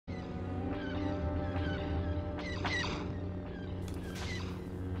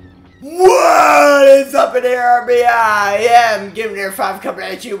What is up in here, RB? I am giving your 5 coming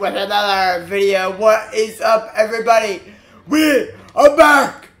at you with another video. What is up, everybody? We are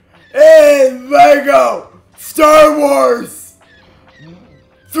back in LEGO Star Wars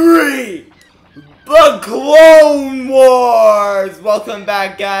 3 The Clone Wars. Welcome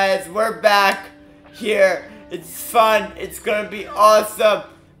back, guys. We're back here. It's fun. It's gonna be awesome.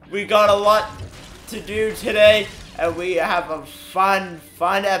 We got a lot to do today. And we have a fun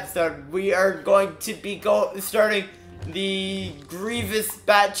episode. We are going to be starting the Grievous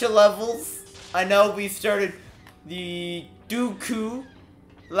batch of levels. I know we started the Dooku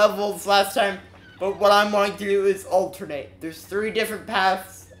levels last time, but what I'm going to do is alternate. There's 3 different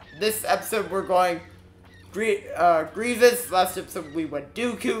paths. This episode we're going Grievous. Last episode we went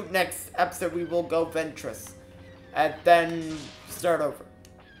Dooku. Next episode we will go Ventress. And then start over.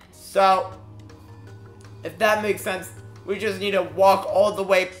 So, if that makes sense, we just need to walk all the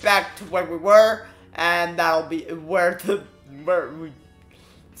way back to where we were, and that'll be where we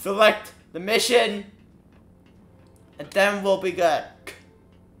select the mission, and then we'll be good.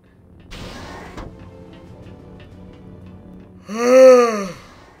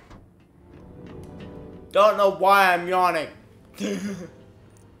 Don't know why I'm yawning.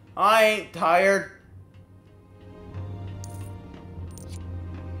 I ain't tired.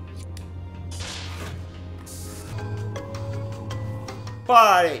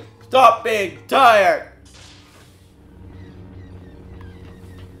 Body, stop being tired.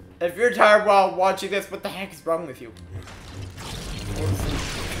 If you're tired while watching this, what the heck is wrong with you?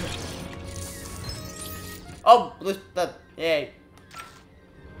 Oh, yay.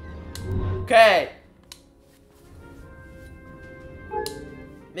 Okay.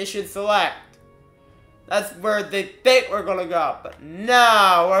 Mission select. That's where they think we're gonna go, but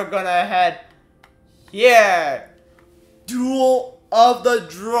now we're gonna head here. Duel of the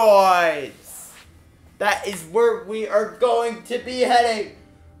Droids. That is where we are going to be heading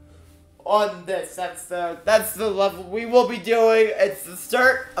on this episode. That's the level we will be doing. It's the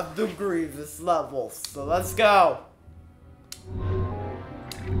start of the Grievous levels. So let's go.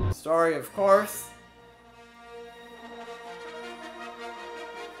 Story, of course.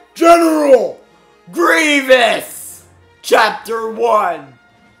 General Grievous, Chapter 1,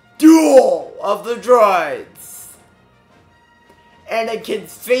 Duel of the Droids.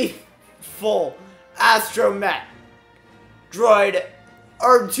 Anakin's faithful astromech droid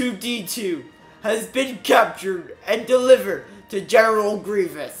R2-D2 has been captured and delivered to General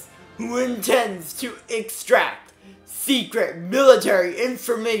Grievous, who intends to extract secret military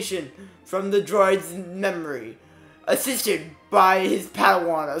information from the droid's memory. Assisted by his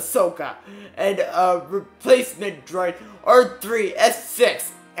Padawan Ahsoka and a replacement droid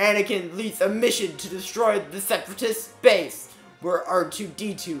R3-S6, Anakin leads a mission to destroy the Separatist base where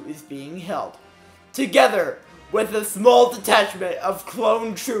R2-D2 is being held. Together with a small detachment of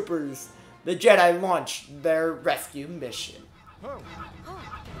clone troopers, the Jedi launched their rescue mission.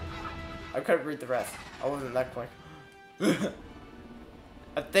 I couldn't read the rest. I wasn't that quick.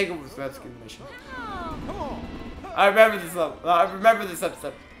 I think it was rescue mission. I remember this level. I remember this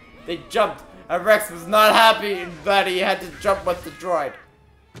episode. They jumped, and Rex was not happy that he had to jump with the droid.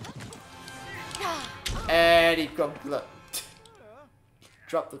 And he dropped the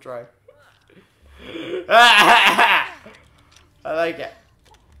droid. I like it.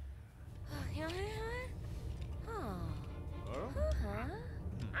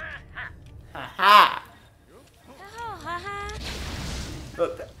 Haha.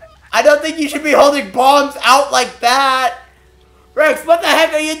 I don't think you should be holding bombs out like that. Rex, what the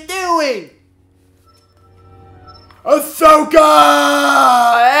heck are you doing? Ahsoka!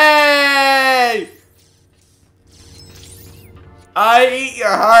 Hey! I eat your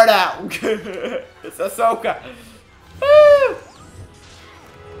heart out. It's Ahsoka. Woo!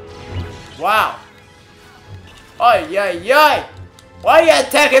 Wow. Ay, ay, ay. Why are you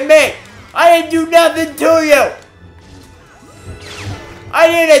attacking me? I didn't do nothing to you. I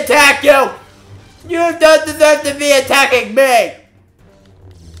didn't attack you. You don't deserve to be attacking me.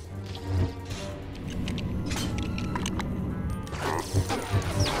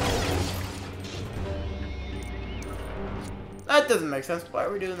 That doesn't make sense. Why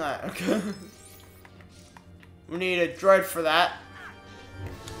are we doing that? Okay. We need a droid for that.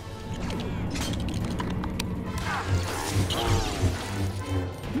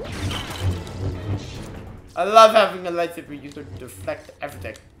 I love having a lightsaber. You can deflect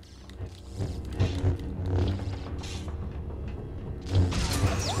everything.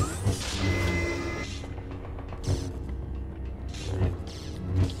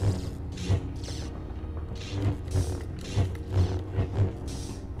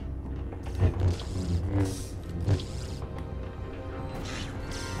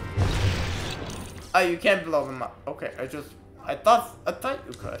 Oh, you can't blow them up. Okay, I thought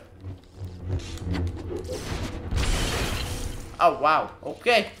you could. Oh wow.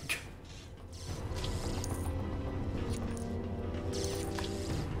 Okay.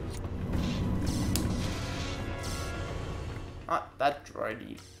 That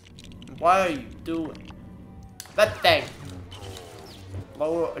droid. What are you doing? That thing.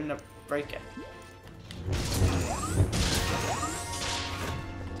 Lower and break it.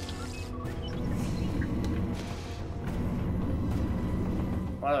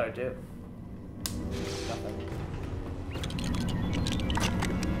 What do I do? Nothing.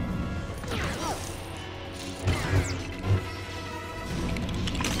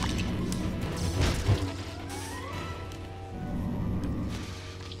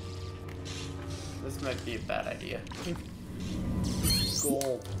 This might be a bad idea.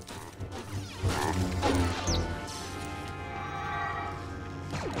 Gold.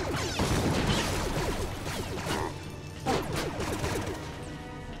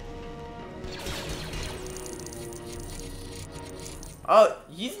 Oh,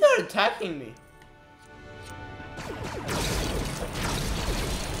 he's not attacking me.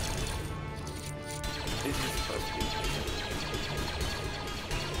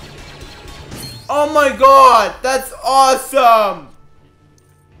 Oh my god, that's awesome!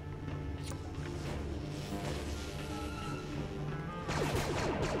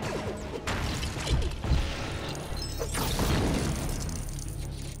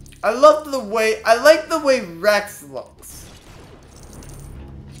 I like the way Rex looks.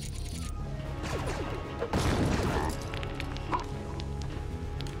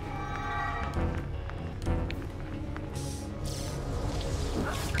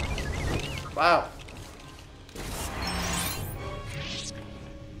 Wow.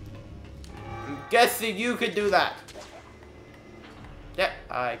 I'm guessing you could do that. Yeah,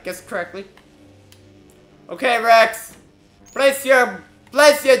 I guessed correctly. Okay, Rex. Place your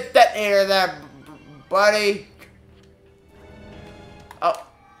detonator there, buddy. Oh,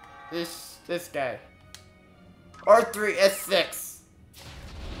 this guy. R3S6.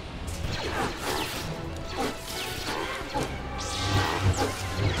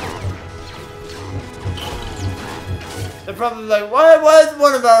 They're probably like, why was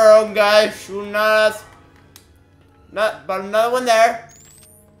one of our own guys shooting at us? Not, but another one there.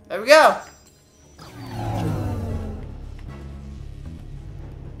 There we go.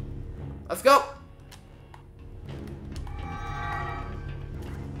 Let's go.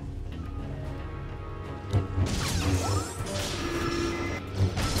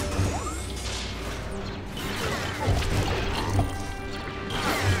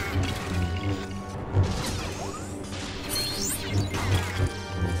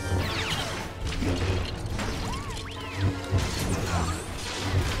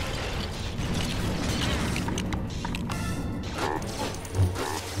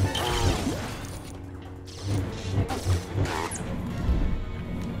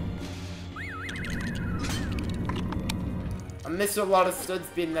 I missed a lot of studs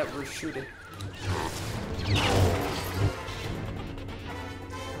being that we're shooting.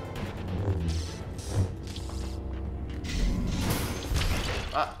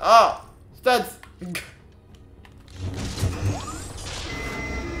 Oh! Studs!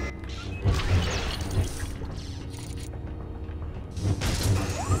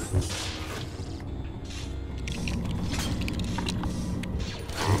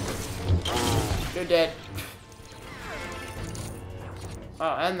 You're dead.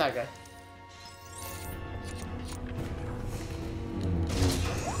 Oh, and that guy.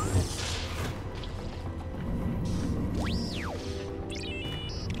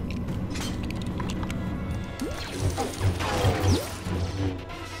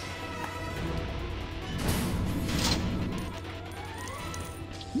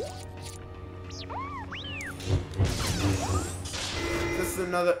 This is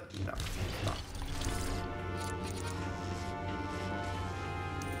another... No.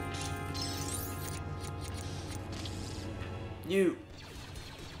 You.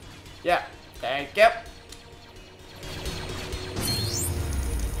 Yeah, thank you.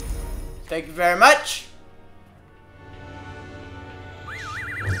 Thank you very much.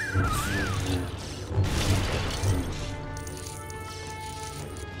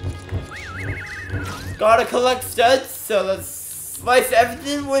 Gotta collect studs, so let's slice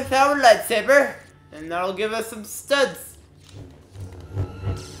everything with our lightsaber, and that'll give us some studs.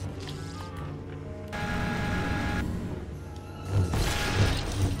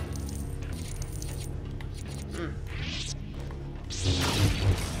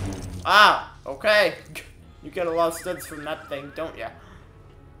 Ah, okay. You get a lot of studs from that thing, don't ya?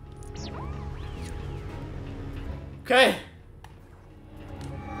 Okay.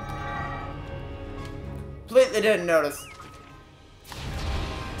 Completely didn't notice.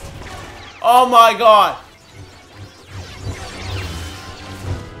 Oh my god.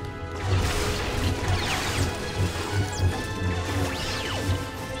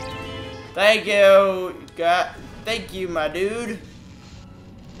 Thank you. Thank you, my dude.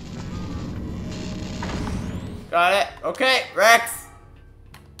 Got it. Okay, Rex.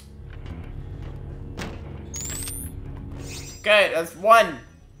 Okay, that's one.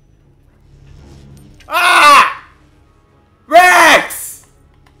 Ah! Rex!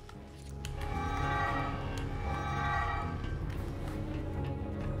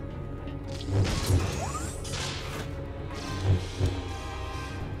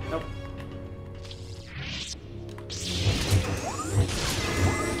 Nope.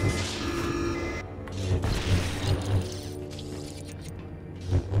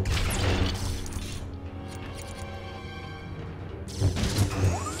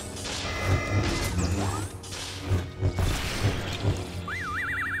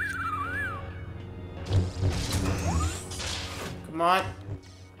 Come on.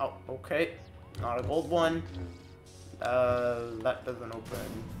 Oh, okay. Not a gold one. That doesn't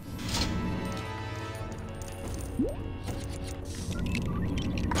open.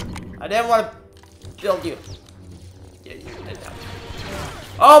 I didn't want to build you. Yeah, you did that.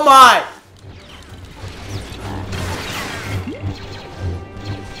 Oh my!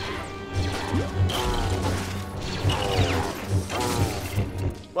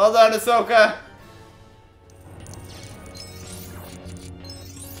 Well done, Ahsoka.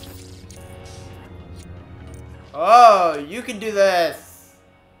 Oh, you can do this.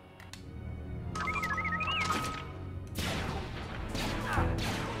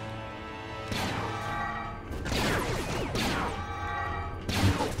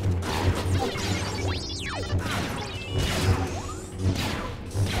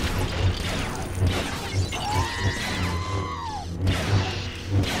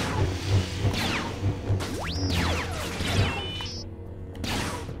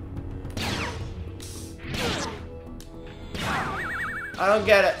 I don't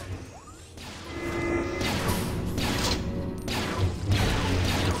get it.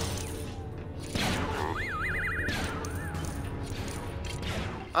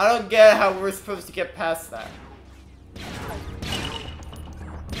 I don't get how we're supposed to get past that.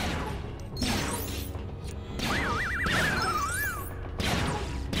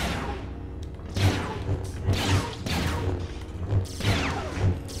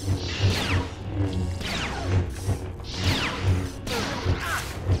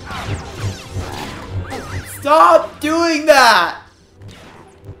 Stop doing that!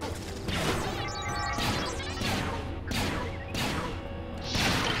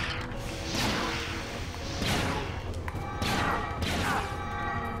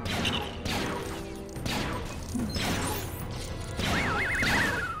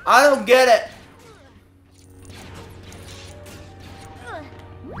 I don't get it.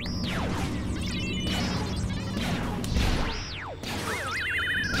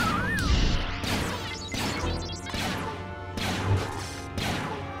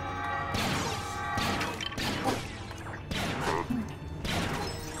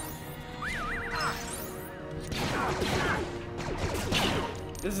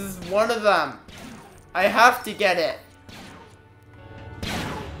 This is one of them. I have to get it.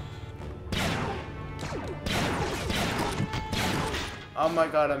 Oh my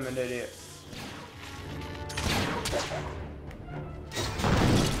god, I'm an idiot.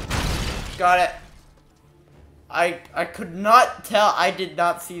 Got it. I could not tell. I did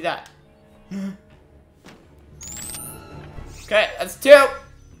not see that. Okay, that's 2.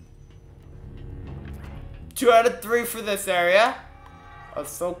 2 out of 3 for this area.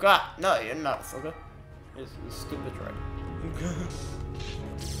 Ahsoka. No, you're not Ahsoka. You're stupid, right?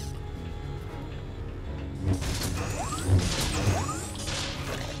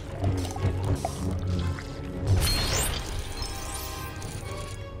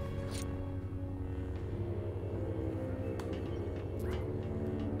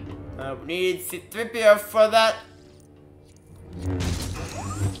 We need C-3PO for that.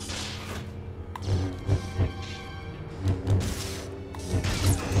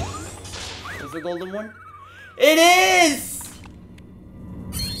 Is the golden one? It is!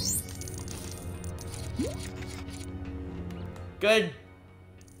 Good.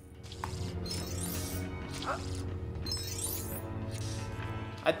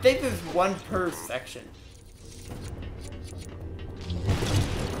 I think there's 1 per section.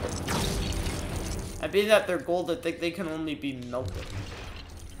 I being that they're gold, I think they can only be melted.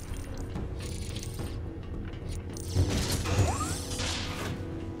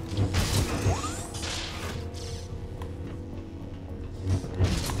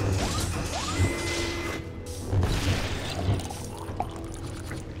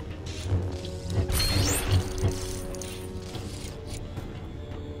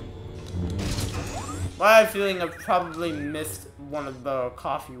 Why I have a feeling I've probably missed one of the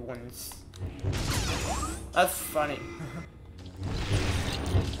coffee ones. That's funny.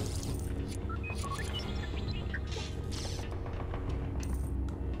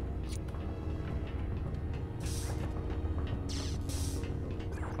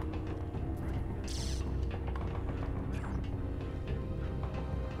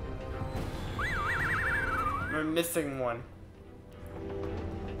 We're missing one.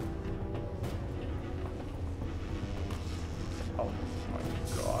 Oh my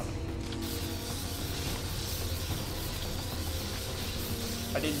god.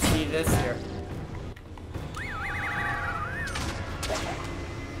 I didn't see this here.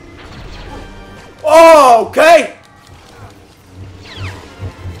 Oh, okay!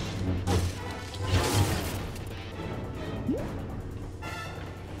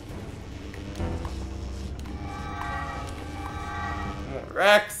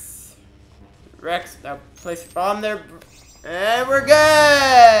 Rex. Rex, now place your bomb there. And we're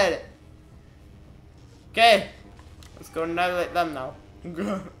good! Okay. Let's go annihilate them now.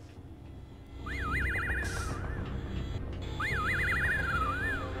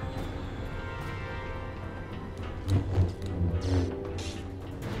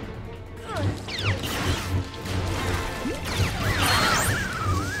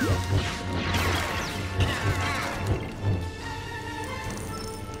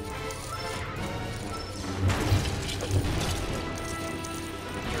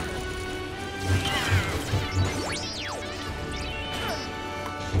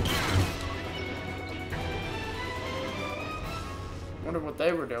 Wonder what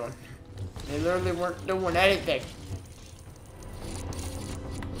they were doing. They literally weren't doing anything.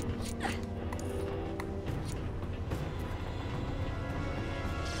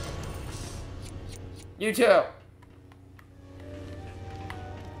 You two.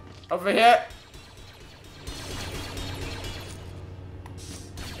 Over here.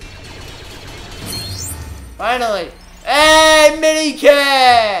 Finally. Hey, mini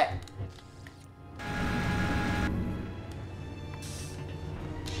cat!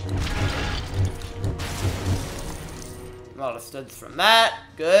 A lot of studs from that.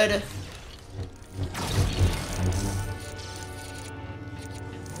 Good.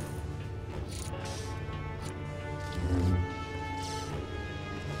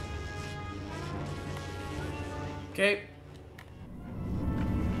 Okay.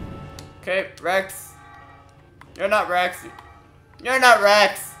 Okay, Rex. You're not Rex. You're not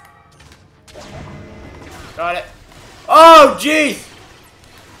Rex. Got it. Oh, jeez!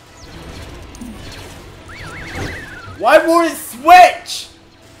 Why won't it switch?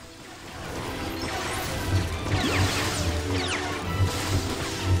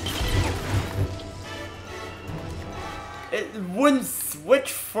 It wouldn't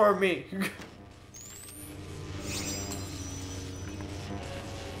switch for me.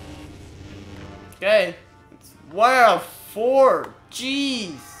 Okay. It's 1 out of 4.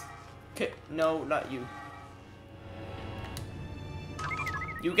 Jeez. Okay. No, not you.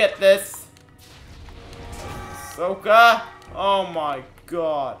 You get this. Soka. Oh my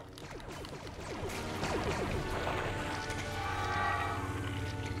god.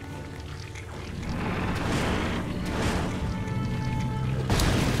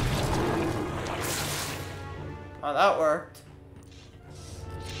 Oh, that worked.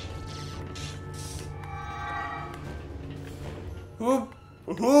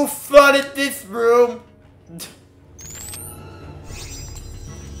 Who flooded this room?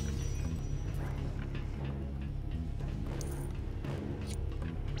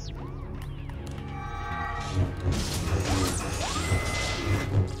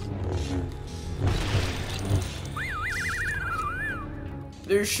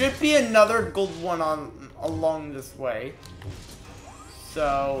 There should be another gold one along this way.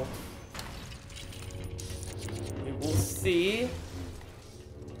 So we will see.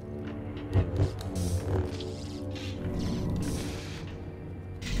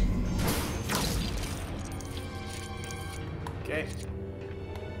 Okay.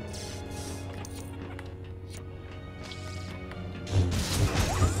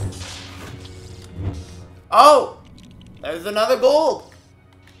 Oh! There's another gold!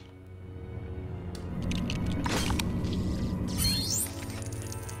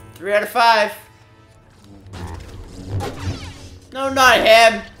 Three out of 5. No, not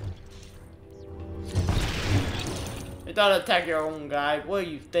him! You don't attack your own guy. What are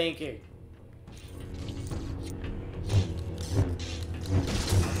you thinking?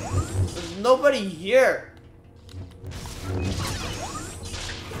 There's nobody here.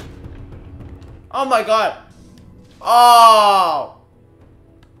 Oh my god. Oh!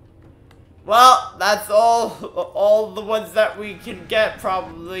 Well, that's all the ones that we can get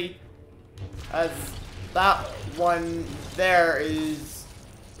probably. As that one there is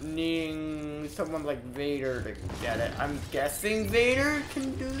needing someone like Vader to get it. I'm guessing Vader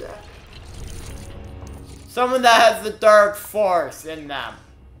can do that. Someone that has the Dark Force in them.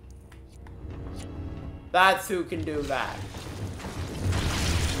 That's who can do that.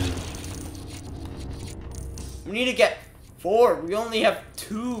 We need to get 4. We only have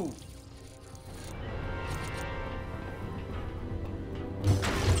 2.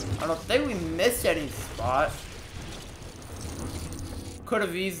 I don't think we missed any spot. There could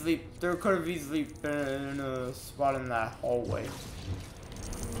have easily been a spot in that hallway.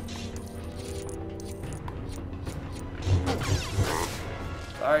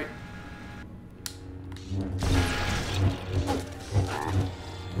 Sorry.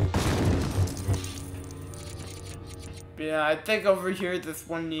 Yeah, I think over here this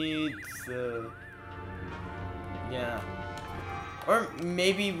one needs, yeah. Or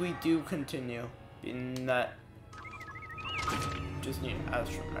maybe we do continue in that. Just need an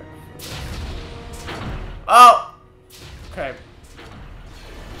astromech. Oh! Okay.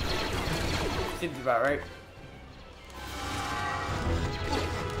 Seems about right.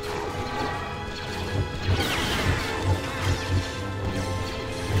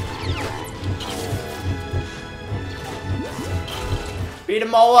 Beat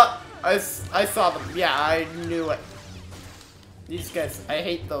them all up. I saw them. Yeah, I knew it. These guys, I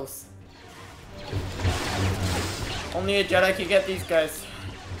hate those. Only a Jedi can get these guys.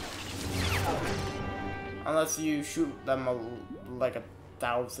 Unless you shoot them like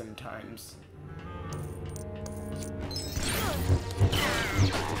 1,000 times.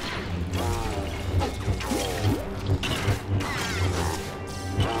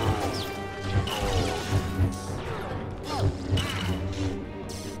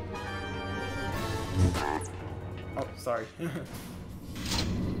 Oh, sorry.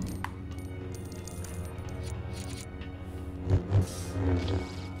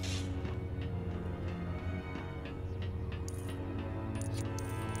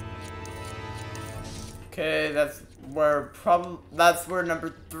 Okay, that's where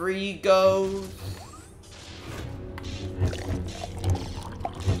number 3 goes.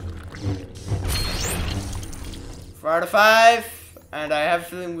 4 out of 5, and I have a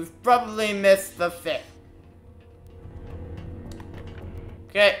feeling we've probably missed the 5th.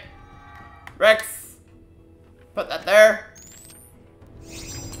 Okay, Rex, put that there.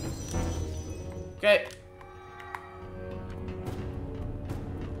 Okay.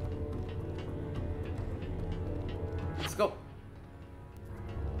 Let's go.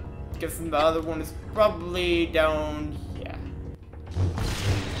 Guessing the other one is probably down here.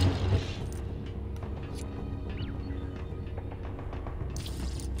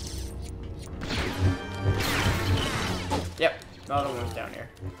 Yep, the other one's down here.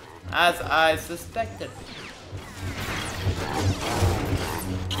 As I suspected.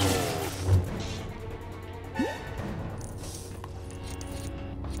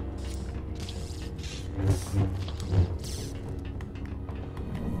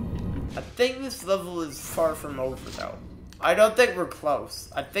 I think this level is far from over though. I don't think we're close.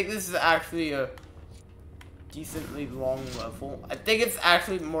 I think this is actually a decently long level. I think it's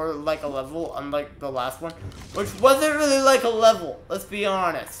actually more like a level, unlike the last one, which wasn't really like a level, let's be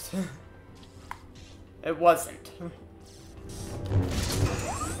honest. It wasn't.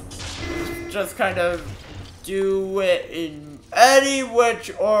 Just kind of do it in any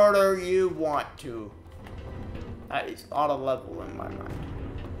which order you want to. That is not a level in my mind.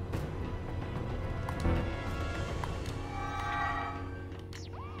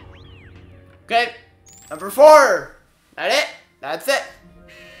 Okay, number 4. That it? That's it.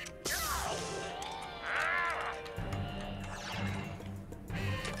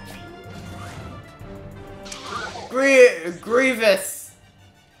 Grievous.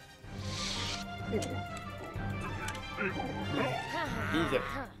 He's a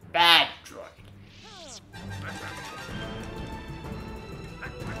bad droid.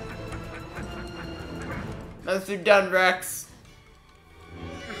 Once you're done, Rex.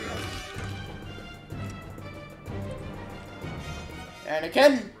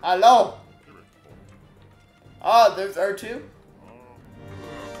 Anakin, hello. Oh, there's R2.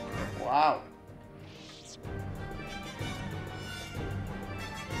 Wow.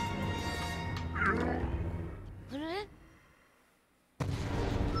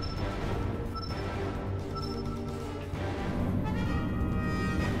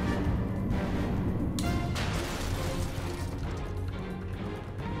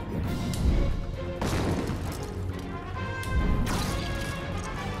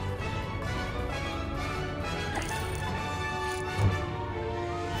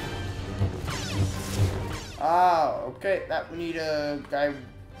 Ah, okay. That we need a guy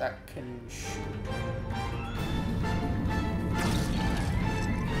that can shoot.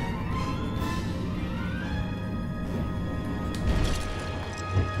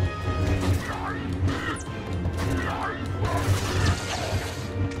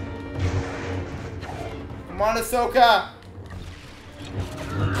 Come on, Ahsoka!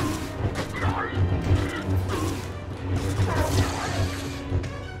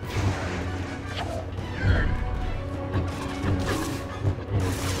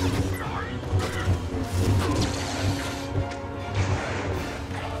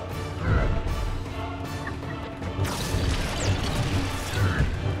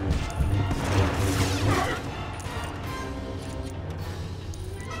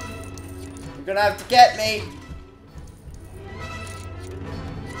 You're gonna have to get me!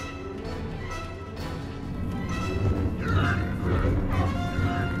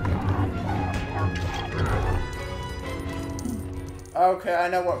 Okay, I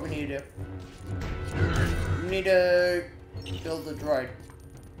know what we need to do. We need to build a droid.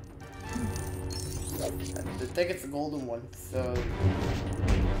 I think it's a golden one, so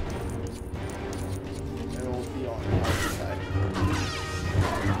it'll be on the other side.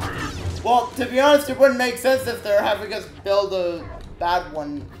 Well, to be honest, it wouldn't make sense if they're having us build a bad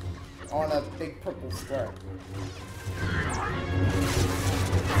one on a big purple square.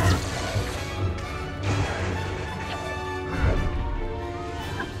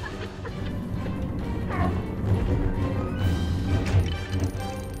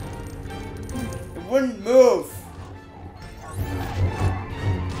 It wouldn't move.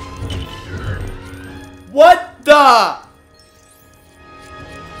 What the?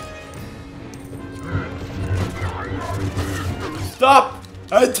 Stop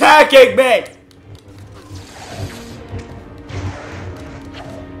attacking me!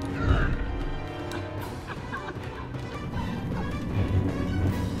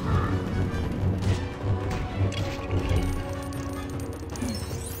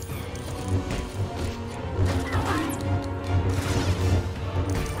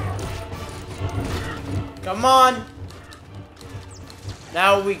 Come on!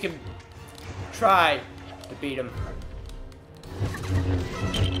 Now we can try to beat him.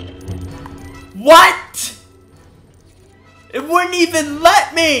 What? It wouldn't even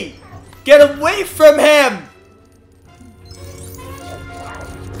let me get away from him.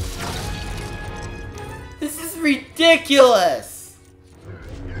 This is ridiculous.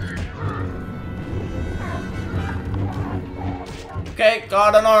 Okay,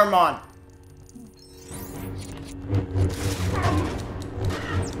 got an arm on.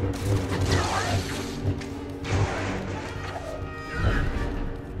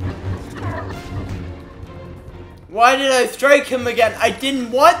 Why did I strike him again? I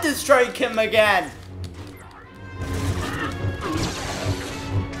didn't want to strike him again!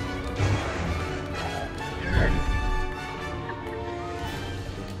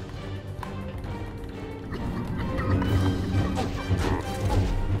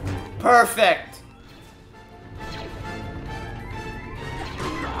 Perfect!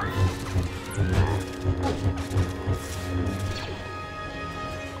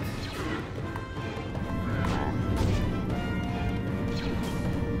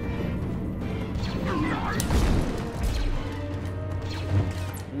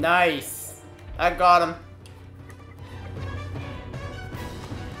 Nice. I got him.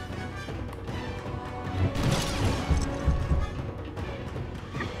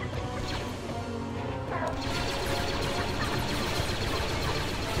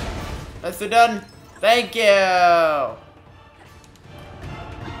 That's done. Thank you.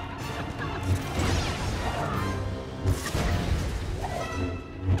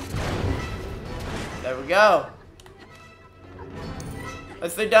 There we go.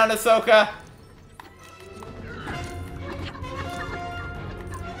 Let's lay down, Ahsoka.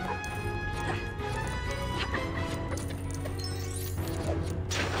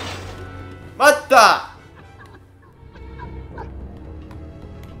 What the?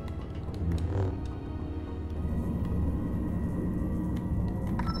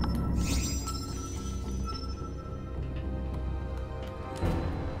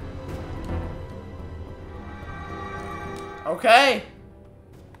 Okay.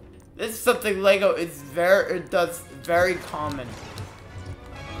 This is something Lego does very common.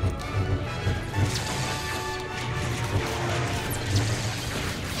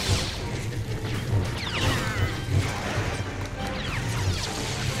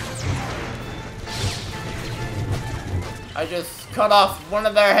 I just cut off one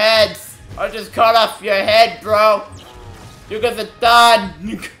of their heads. I just cut off your head, bro. You guys are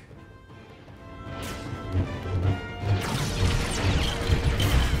done.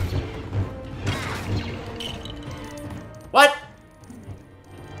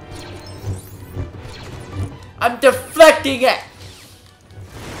 I'm deflecting it!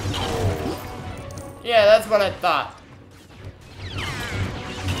 Yeah, that's what I thought.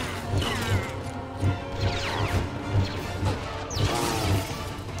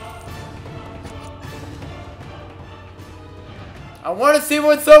 I want to see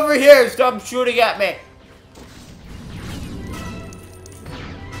what's over here. Stop shooting at me.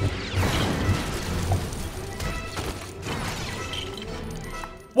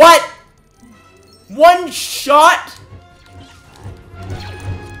 What? One shot?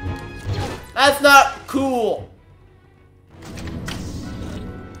 That's not cool.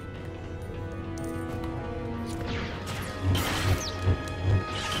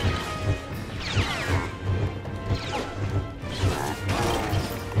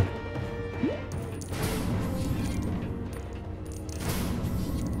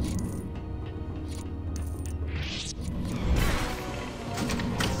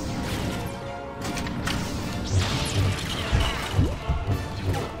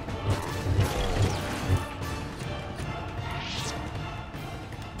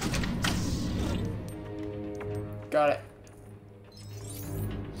 Got it.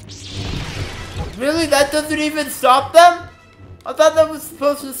 Really? That doesn't even stop them? I thought that was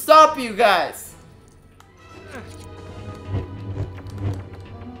supposed to stop you guys.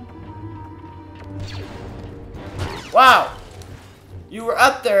 Wow. You were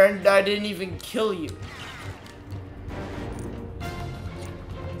up there and I didn't even kill you.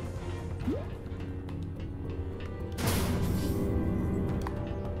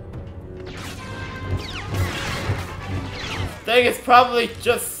 I think it's probably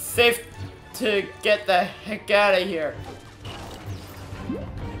just safe to get the heck out of here.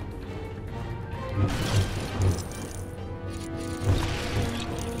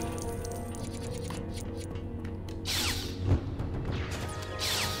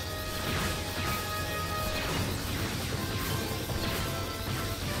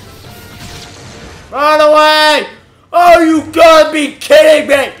 Run away! Oh, you gotta be kidding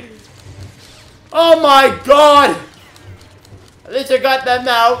me! Oh my god! At least I got them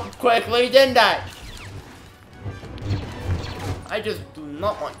out quickly, didn't I? I just do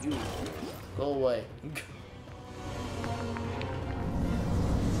not want you to go away.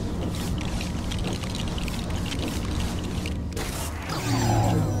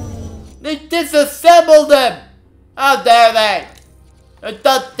 They disassembled them! How dare they!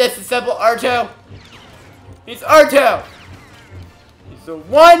 Don't disassemble R2! He's R2! He's the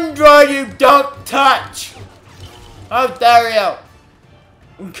one droid you don't touch! How dare you!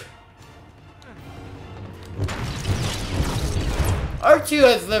 R2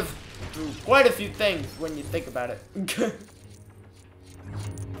 has lived through quite a few things when you think about it.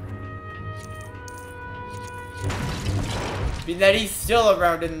 Being that he's still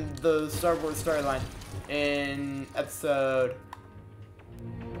around in the Star Wars storyline in episode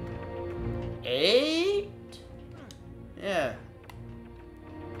 8? Yeah.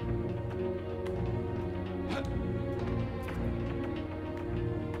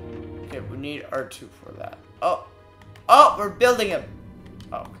 Okay, we need R2 for that. Oh! Oh, we're building him!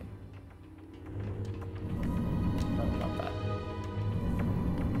 Oh, okay. No, not that.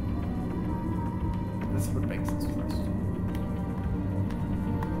 This would make sense first.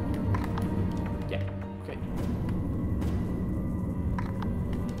 Yeah, okay.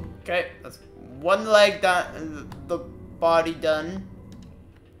 Okay, that's one leg done, the body done.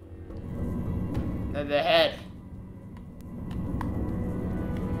 And the head.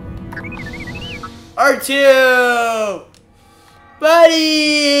 R2!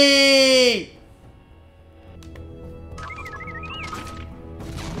 Buddy!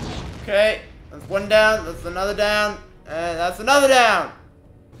 Okay, that's one down, that's another down, and that's another down!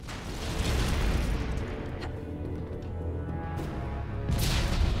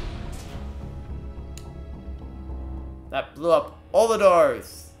 That blew up all the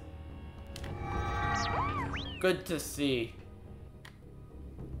doors. Good to see.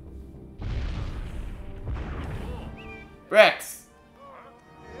 Rex!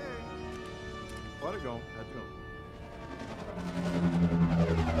 Let it go. Let it go.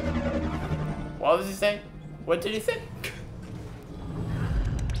 What was he saying? What did he say?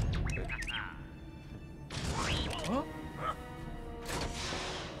 Huh?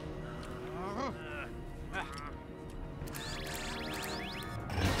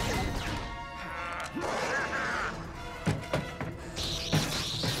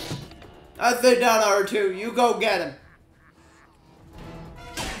 I sit down, R2. You go get him.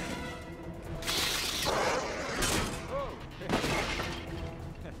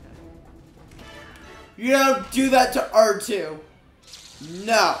 You don't do that to R2.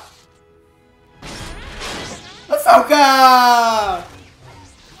 No. Soka!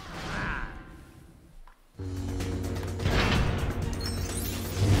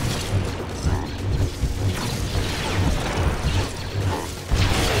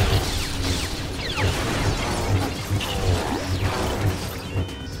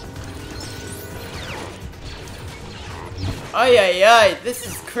 Ay ay ay, this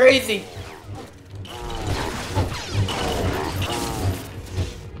is crazy.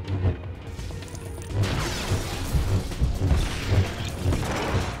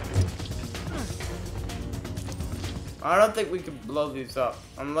 I don't think we can blow these up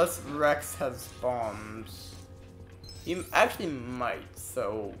unless Rex has bombs. He actually might,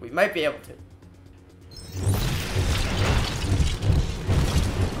 so we might be able to.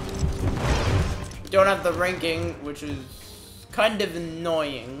 Don't have the ranking, which is kind of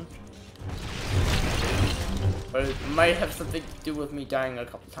annoying, but it might have something to do with me dying a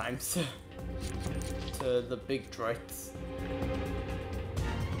couple times to the big droids.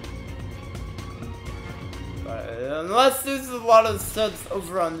 But unless there's a lot of studs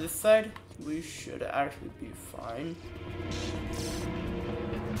over on this side, we should actually be fine.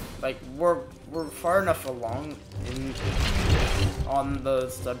 Like we're far enough along on the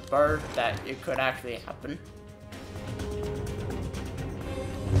stud bar that it could actually happen.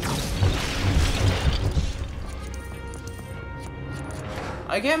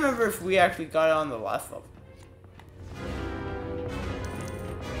 I can't remember if we actually got it on the last level.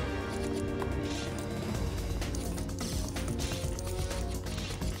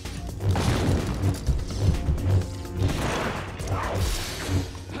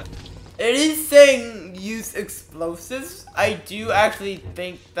 It is saying use explosives. I do actually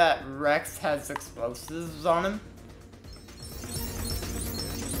think that Rex has explosives on him.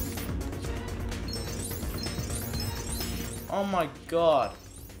 Oh my god.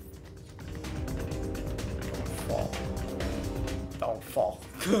 Don't fall. Don't fall.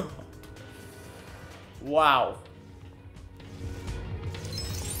 Wow.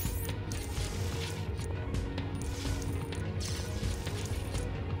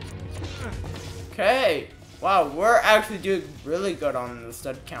 Okay. Wow, we're actually doing really good on the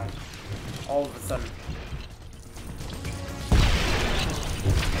stud count. All of a sudden.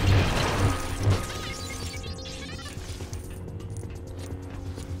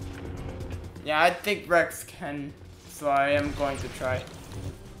 Yeah, I think Rex can, so I am going to try.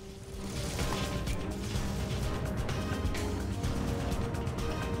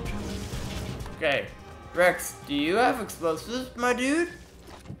 Okay. Rex, do you have explosives, my dude?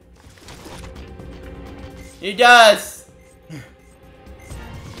 He does!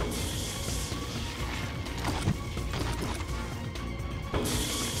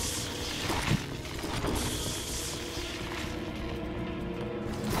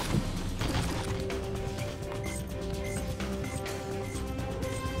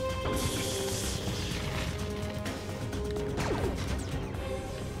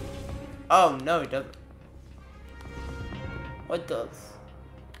 Oh, no, he doesn't. What does?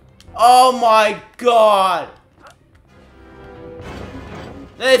 Oh my god!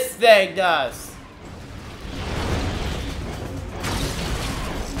 This thing does!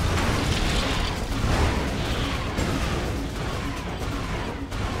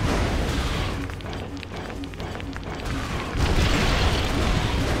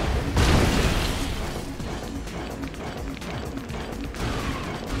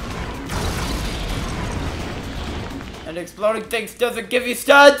 And exploding things doesn't give you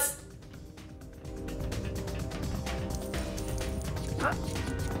studs!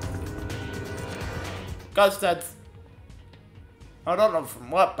 Got studs. I don't know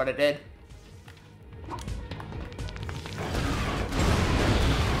from what, but it did.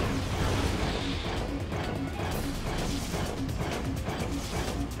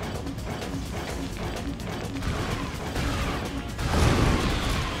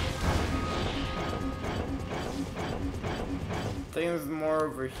 I think there's more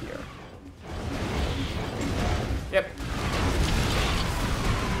over here. Yep.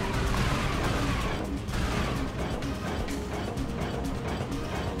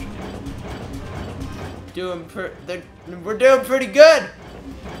 We're doing pretty good. I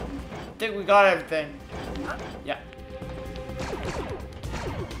think we got everything. Yeah.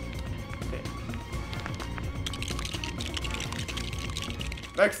 Okay.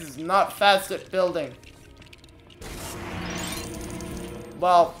 Rex is not fast at building.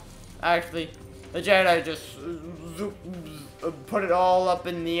 Well, actually, the Jedi just put it all up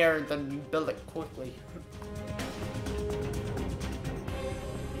in the air and then build it quickly.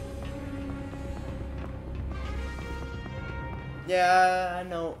 Yeah, I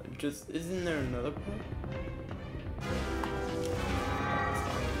know. Just, isn't there another part?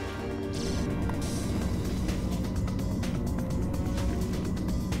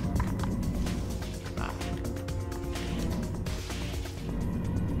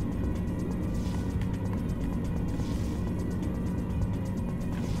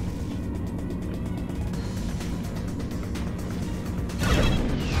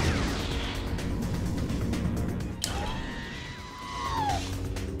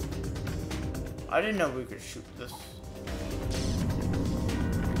 I didn't know we could shoot this.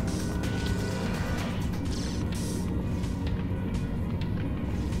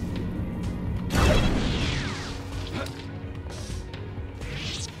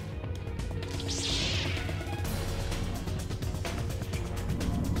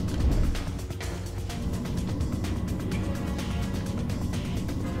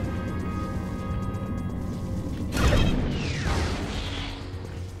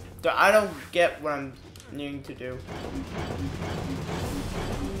 I don't get what I'm needing to do.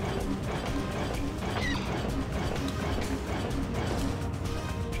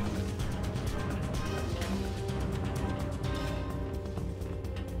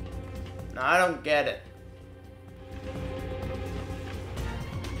 No, I don't get it.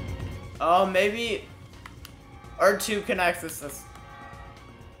 Oh, maybe R2 can access this.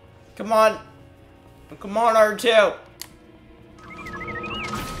 Come on. Come on, R2.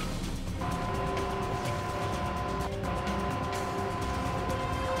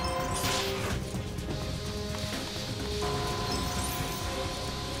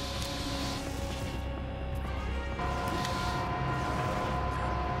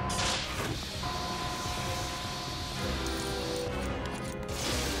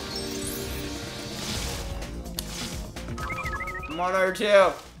 Come on,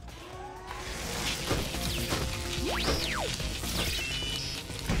 R2.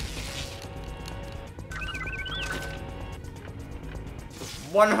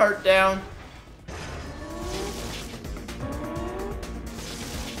 One heart down.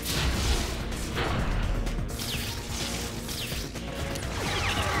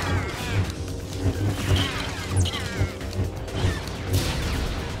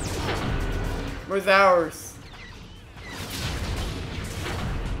 Where's ours?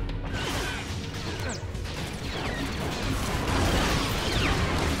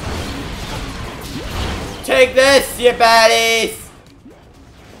 Take this, you baddies!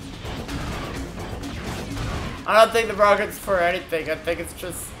 I don't think the rocket's for anything. I think it's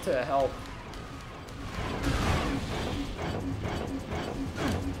just to help.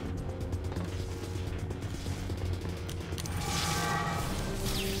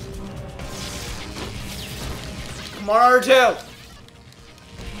 Come on, R2!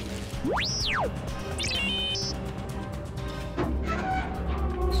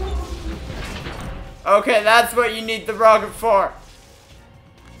 Okay, that's what you need the rocket for.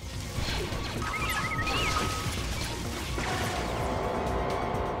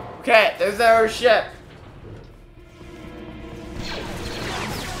 Okay, there's our ship.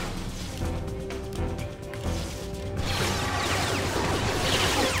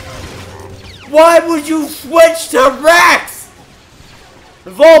 Why would you switch to Rex?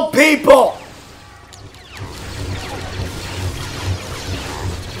 Of all people!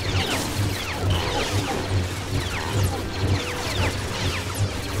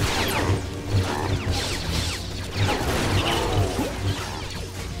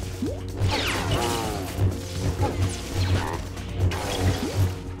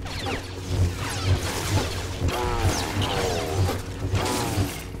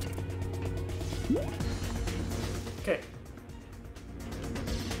 Okay.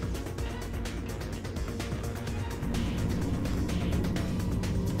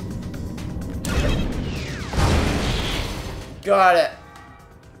 Got it.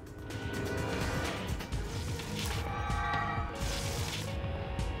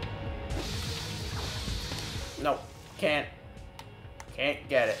 No, can't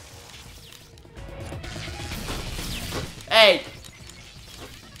get it. Hey!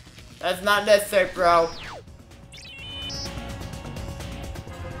 That's not necessary, bro.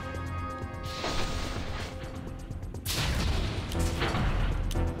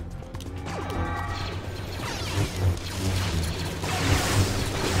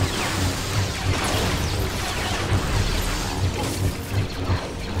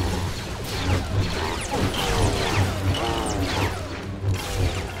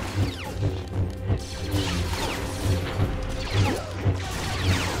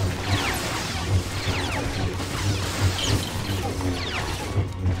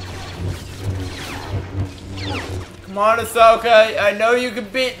 Come on, Ahsoka. I know you can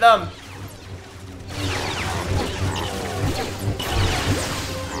beat them.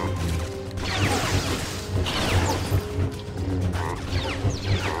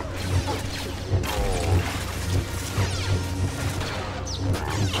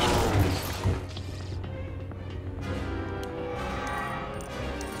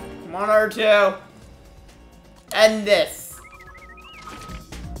 Come on, R2. End this.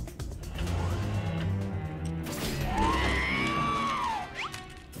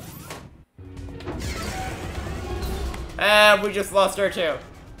 And we just lost R2.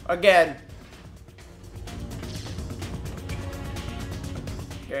 Again.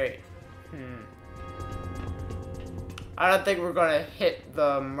 Okay. I don't think we're gonna hit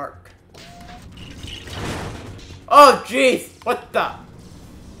the mark. Oh, jeez! What the?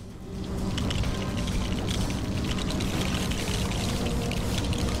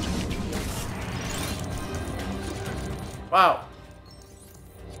 Wow.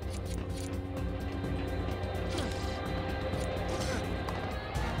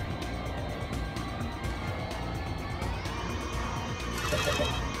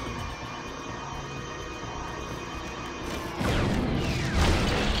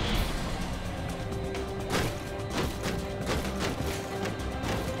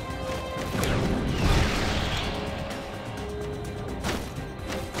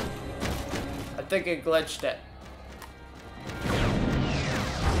 I think it glitched it.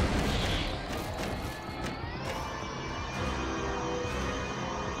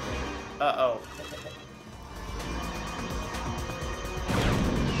 Uh-oh.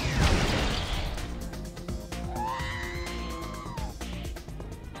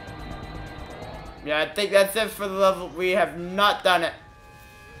 Yeah, I think that's it for the level. We have not done it.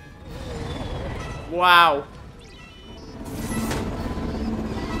 Wow.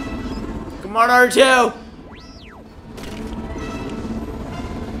 Come on, R2!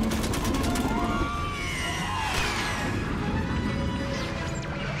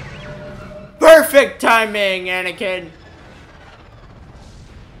 Perfect timing, Anakin!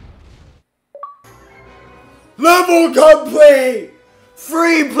 Level complete!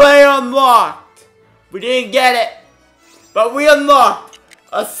 Free play unlocked! We didn't get it, but we unlocked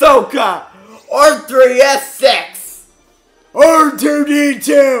Ahsoka, R3-S6,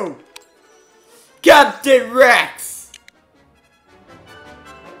 R2-D2, Captain Rex!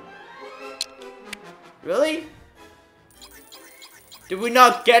 Really? Did we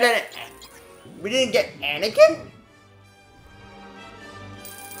not get it? We didn't get Anakin?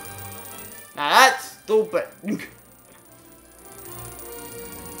 Now that's stupid.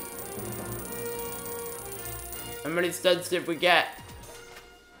 How many studs did we get?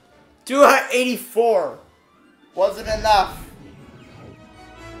 284. Wasn't enough.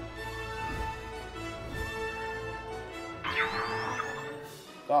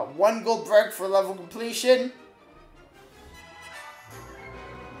 Got 1 gold brick for level completion.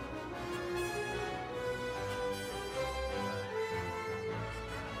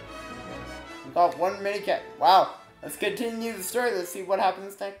 Got 1 mini kit. Wow. Let's continue the story. Let's see what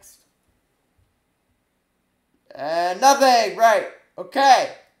happens next. Nothing. Right.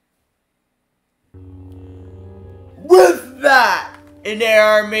 Okay. With that, Inator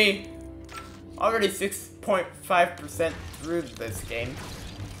Army, already 6.5% through this game.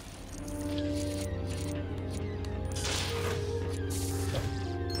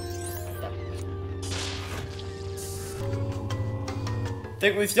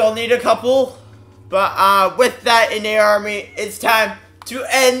 Think we still need a couple, but with that, Inator Army, it's time to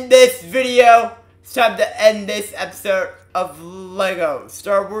end this video. It's time to end this episode of LEGO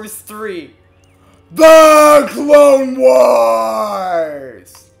Star Wars 3: The Clone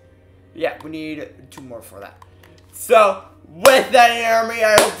Wars. Yeah, we need 2 more for that. So with that, Inator Army,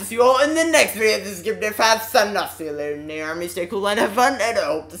 I hope to see you all in the next video. This is Give It 5 signing off. See you later, Inator Army. Stay cool and have fun, and I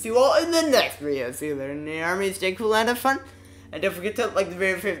hope to see you all in the next video. See you later, Inator Army. Stay cool and have fun. And don't forget to like the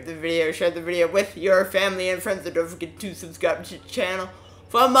video, favorite the video, share the video with your family and friends, and don't forget to subscribe to the channel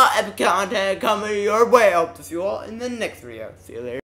for more epic content coming your way. I hope to see you all in the next video. See you later.